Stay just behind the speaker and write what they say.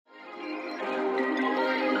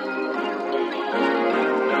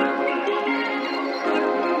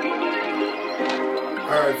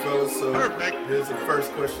right, fellas, so here's the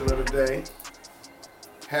first question of the day.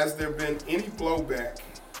 Has there been any blowback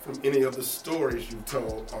from any of the stories you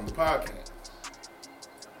told on the podcast?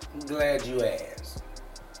 I'm glad you asked.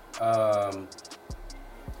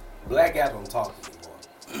 Black Apple don't talk to me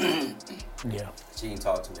anymore. Yeah. She ain't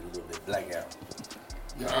talk to me a little bit. Black Apple.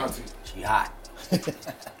 Your auntie. She hot. She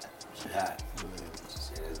hot. She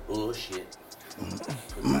said that's bullshit.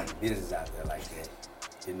 Put my business out there like that.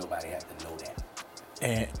 Didn't nobody have to know that.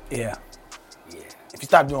 And yeah. Yeah. If you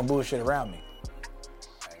stop doing bullshit around me,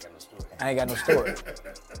 I ain't got no story. I ain't got no story.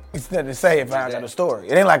 It's nothing to say if I ain't got no story.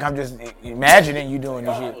 It ain't like I'm just imagining you doing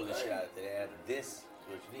this shit. Pull the shit out there. This is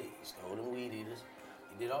what you did. You stole them weed eaters.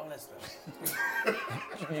 You did all that stuff.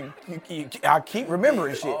 I keep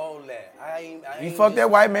remembering shit. All that. I ain't You fucked that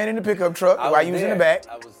white man in the pickup truck while you was in the back.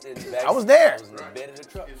 I was in the back. I was there. I was in the bed of the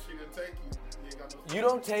truck. If she didn't take you, you ain't got no. You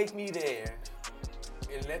don't take me there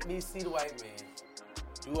and let me see the white man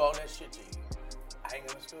do all that shit to you. I ain't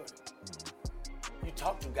got no story. You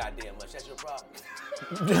talk too goddamn much. That's your problem.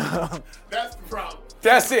 That's the problem.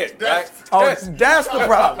 That's it. That's- right? That's the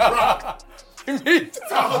problem. me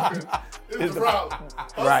Talking is the problem.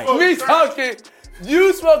 Right. me talking.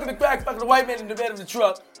 You smoking the crack, fucking the white man in the bed of the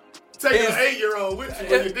truck. Taking Is- an 8-year-old with you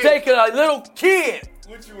when you did it. Taking a little kid,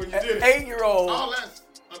 With you when you an did it. 8-year-old. All that's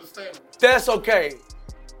understandable. That's okay.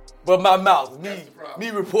 But my mouth, That's the problem.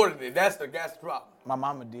 me reporting it. That's the problem. My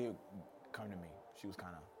mama did come to me. She was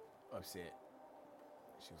kind of upset.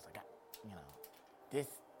 She was like,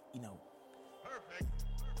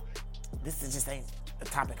 this just ain't a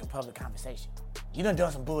topic of public conversation. You done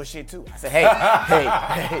some bullshit too. I said,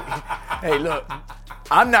 hey, look,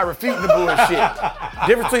 I'm not refuting the bullshit.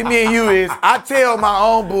 Difference between me and you is I tell my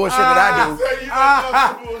own bullshit that I do. Say you done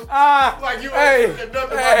done some bullshit. Like you ain't said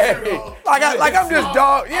nothing about you, though. Like I'm just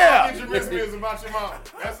dog, All yeah. intromission is about your mom.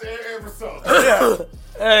 That's every song.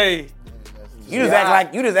 Hey. You just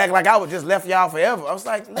act like I was just left y'all forever. I was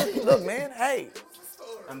like, look, man, hey.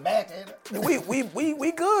 I'm back, ain't it?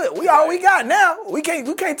 We good. We all we got now. We can't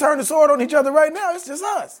turn the sword on each other right now. It's just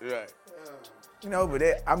us. Right. But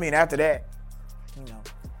after that,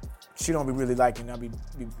 she don't be really liking. I be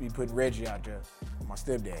putting Reggie out there, my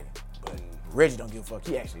stepdaddy. But Reggie don't give a fuck.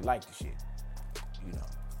 He actually like the shit.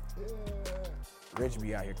 Reggie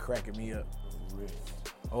be out here cracking me up.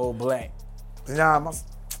 Old black. Nah, my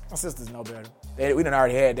sisters know better. We done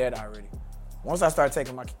already had that already. Once I start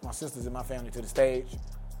taking my sisters and my family to the stage,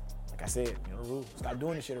 like I said, the rule. Stop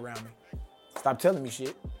doing this shit around me. Stop telling me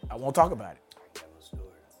shit. I won't talk about it.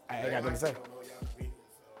 I ain't got nothing to say.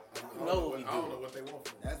 I don't know what they want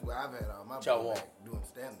from me. That's where I've had all my Y'all people want. back doing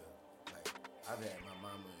stand-up. Like, I've had my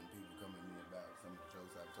mama and people come at me about some of the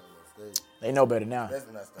jokes I've told on stage. They know better now. That's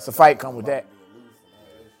when I started It's a fight talking come with about that. being loose and all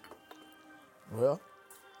that shit. Well,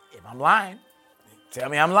 if I'm lying, tell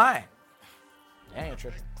me I'm lying. They ain't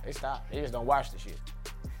tripping. They stop. They just don't watch the shit.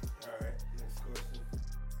 All right, next question.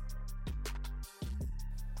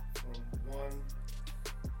 From one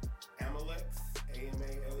Amalex,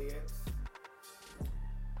 A-M-A-L-E-X.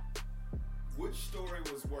 Which story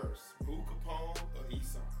was worse, Boo Capone or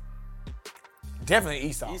Esau? Definitely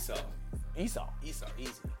Esau. Esau, easy.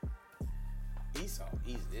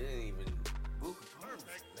 It ain't even. Boo Capone was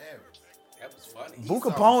hilarious. That was funny.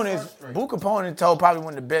 Boo Capone told probably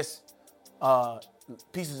one of the best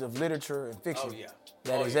pieces of literature and fiction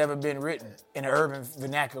that has ever been written in an urban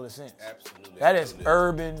vernacular sense. Absolutely. That is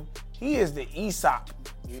urban. He is the Aesop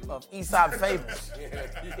of Aesop fables.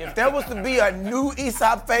 If there was to be a new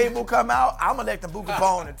Aesop fable come out, I'm gonna let the Boo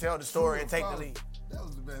Capone and tell the story and take the lead. That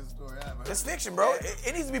was the best story I ever heard. It's fiction, bro.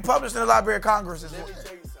 It needs to be published in the Library of Congress. Let me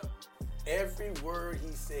tell you something. Every word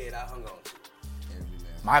he said, I hung on to. Every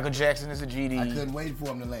last. Michael Jackson is a I GD. couldn't wait for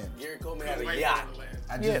him to land. Gary Coleman had a Wait yacht. for it to land.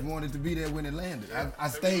 I just wanted to be there when it landed. I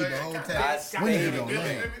stayed the whole I time. stayed When is in it gonna it.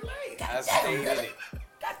 land? I stayed in it.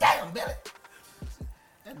 Goddamn, Billy.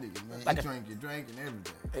 That nigga, man, Like he drank your drink and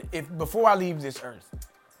everything. If before I leave this earth,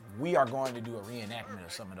 we are going to do a reenactment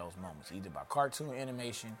of some of those moments, either by cartoon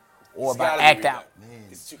animation or It's by gotta be act redone. out. Man,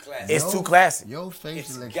 It's too classic. It's too classic. Your It's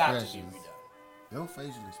facial got to be expressions. redone. Your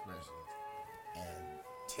facial expressions. And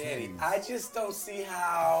Teddy, I just don't see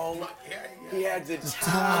how he had the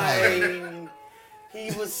time. time. He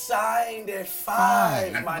was signed at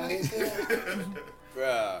 5, my nigga.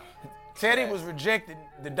 Bruh. Teddy was rejecting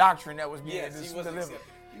the doctrine that was being Yes, he was delivered. accepted.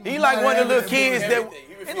 He like one of the little kids that Everything.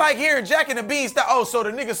 He it's like hearing Jack and the Beanstalk. Oh, so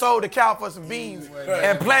the nigga sold the cow for some beans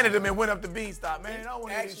and planted them and went up the beanstalk. Man, I don't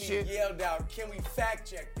want to hear this Actually shit. yelled out, can we fact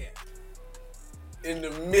check that? In the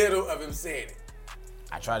middle of him saying it.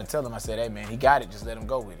 I tried to tell him. I said, "Hey man, he got it. Just let him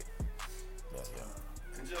go with it."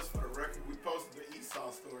 And just for the record, we posted the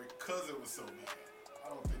Esau story because it was so bad.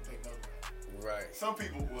 Right. Some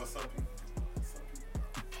people.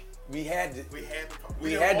 We had to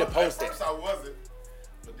post At it. first I wasn't,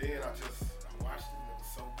 but then I watched it and it was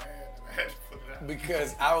so bad that I had to put it out.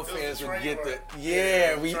 Because our It was a fans would train get the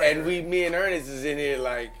wreck. me and Ernest is in here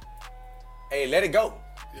like, hey, let it go.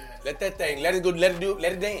 Yeah. Let that thing, let it go, let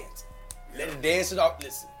it dance. Let it dance it off.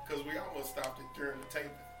 Listen. Because we almost stopped it during the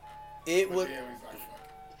taping. It But was. then we was like, fuck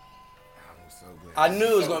it. I was so glad. I knew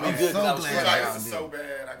it was gonna be good. so 'cause I was glad. We're fresh. like, y'all this is did. so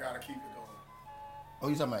bad, I gotta keep it going. Oh,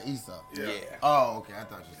 you talking about Esau? Yeah. Oh, okay. I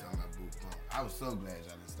thought you were talking about Boot Pump. I was so glad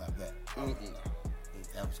y'all didn't stop that.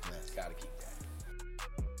 That was classic. Gotta keep that.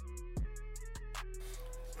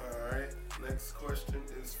 All right. Next question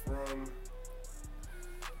is from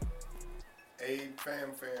Abe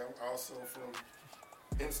Fam, also from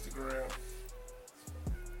Instagram.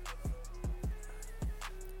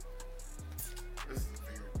 This is a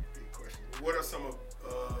very big question. What are some of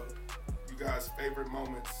you guys' favorite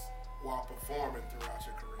moments while performing throughout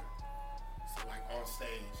your career? So, like on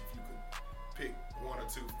stage, if you could pick one or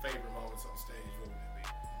two favorite moments on stage, what would it be?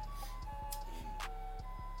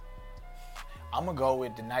 I'm gonna go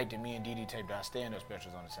with the night that me and Didi taped our stand-up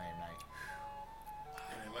specials on the same night.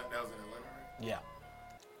 That was in Atlanta, right?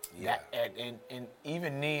 Yeah. And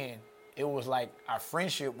even then, it was like our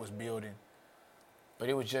friendship was building, but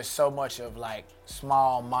it was just so much of like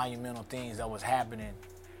small monumental things that was happening.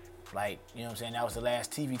 Like, you know what I'm saying? That was the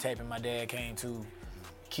last TV taping my dad came to.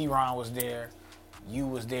 Keyron was there. You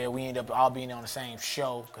was there. We ended up all being on the same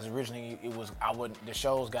show because originally the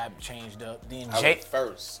shows got changed up. Then I was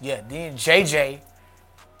first. Yeah, then JJ,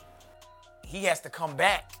 he has to come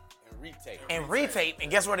back And retake. and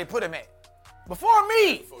and guess where they put him at? Before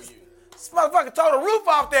me. For you. This motherfucker tore the roof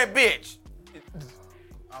off that bitch.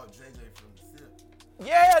 Oh, JJ from the SIP.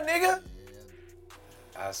 Yeah, nigga.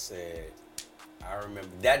 I said, I remember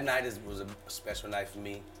that night was a special night for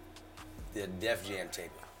me. The Def Jam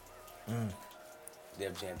taping.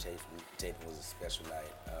 Def Jam taping was a special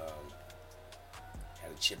night.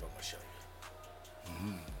 Had a chip on my shoulder.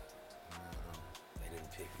 They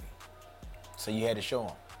didn't pick me. So you had to show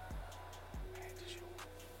him. I had to show 'em.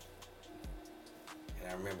 And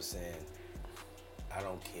I remember saying, I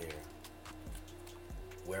don't care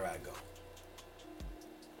where I go.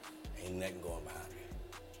 Ain't nothing going behind me.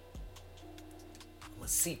 I'm gonna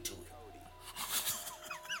see to it.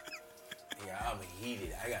 Yeah, I'm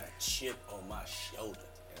heated. I got a chip on my shoulder.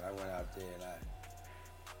 And I went out there and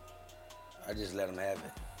I just let them have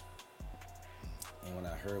it. And when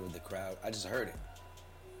I heard with the crowd, I just heard it.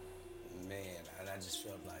 Man, and I just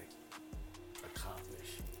felt like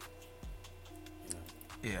accomplished. You know?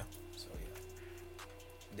 Yeah. So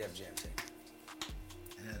yeah. Def Jam tape.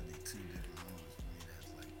 It had to be two different moments for me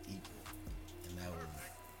that's like equal. And that was,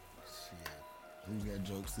 shit. Who Got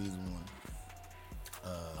Jokes season 1.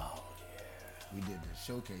 We did the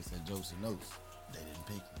showcase at Jokes and Notes. They didn't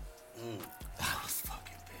pick me. I was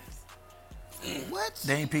fucking pissed. What?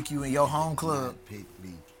 They ain't pick you in your home club. They picked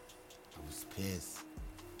me. I was pissed.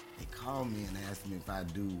 They called me and asked me if I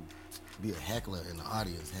do be a heckler in the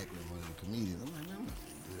audience, heckling one of the comedians. I'm like, man, I'm not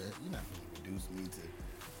gonna do that. You're not gonna reduce me to.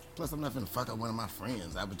 Plus, I'm not gonna fuck up one of my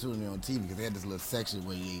friends' opportunity on TV because they had this little section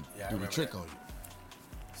where you do the trick on you.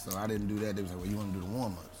 So I didn't do that. They was like, well, you wanna do the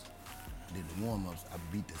warm-ups? I did the warm-ups. I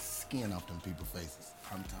beat the skin off them people's faces.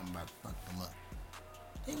 I'm talking about fuck them up.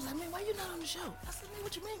 They was like, man, why you not on the show? I said, man,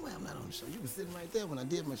 what you mean why I'm not on the show? You was sitting right there when I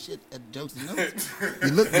did my shit at Jokes and Notes.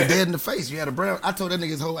 You looked me dead in the face. You had a brown, I told that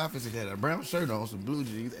nigga his whole outfit, he had a brown shirt on, some blue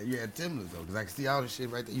jeans, and you had Timberlands though, because I could see all this shit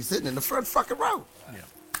right there. You sitting in the front fucking row. Yeah.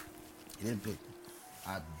 He didn't pick me.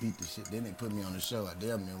 I beat the shit. Then they put me on the show. I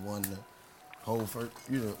damn near won the whole first,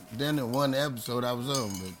 damn near won the episode I was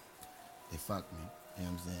on, but they fucked me. You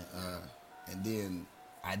know what I'm saying? And then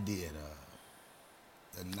I did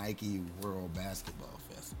the Nike World Basketball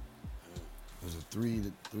Festival. It was a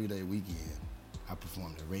three-day weekend. I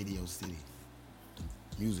performed at Radio City, the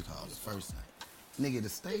music hall, the first night. Nigga, the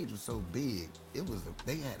stage was so big,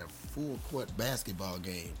 they had a full court basketball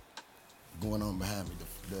game going on behind me.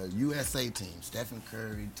 The USA team, Stephen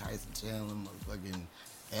Curry, Tyson Chandler, motherfucking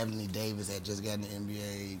Anthony Davis had just gotten the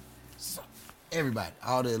NBA. So, everybody,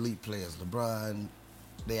 all the elite players, LeBron,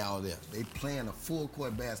 they all there. They playing a full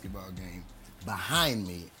court basketball game behind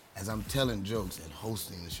me as I'm telling jokes and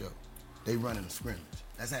hosting the show. They running a scrimmage.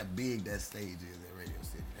 That's how big that stage is at Radio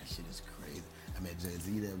City. That shit is crazy. I met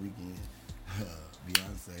Jay-Z that weekend.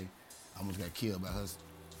 Beyonce almost got killed by her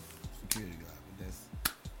security guard, but that's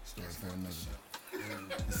a story for another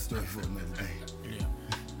day. It's a story for another day. Yeah.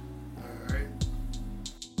 All right.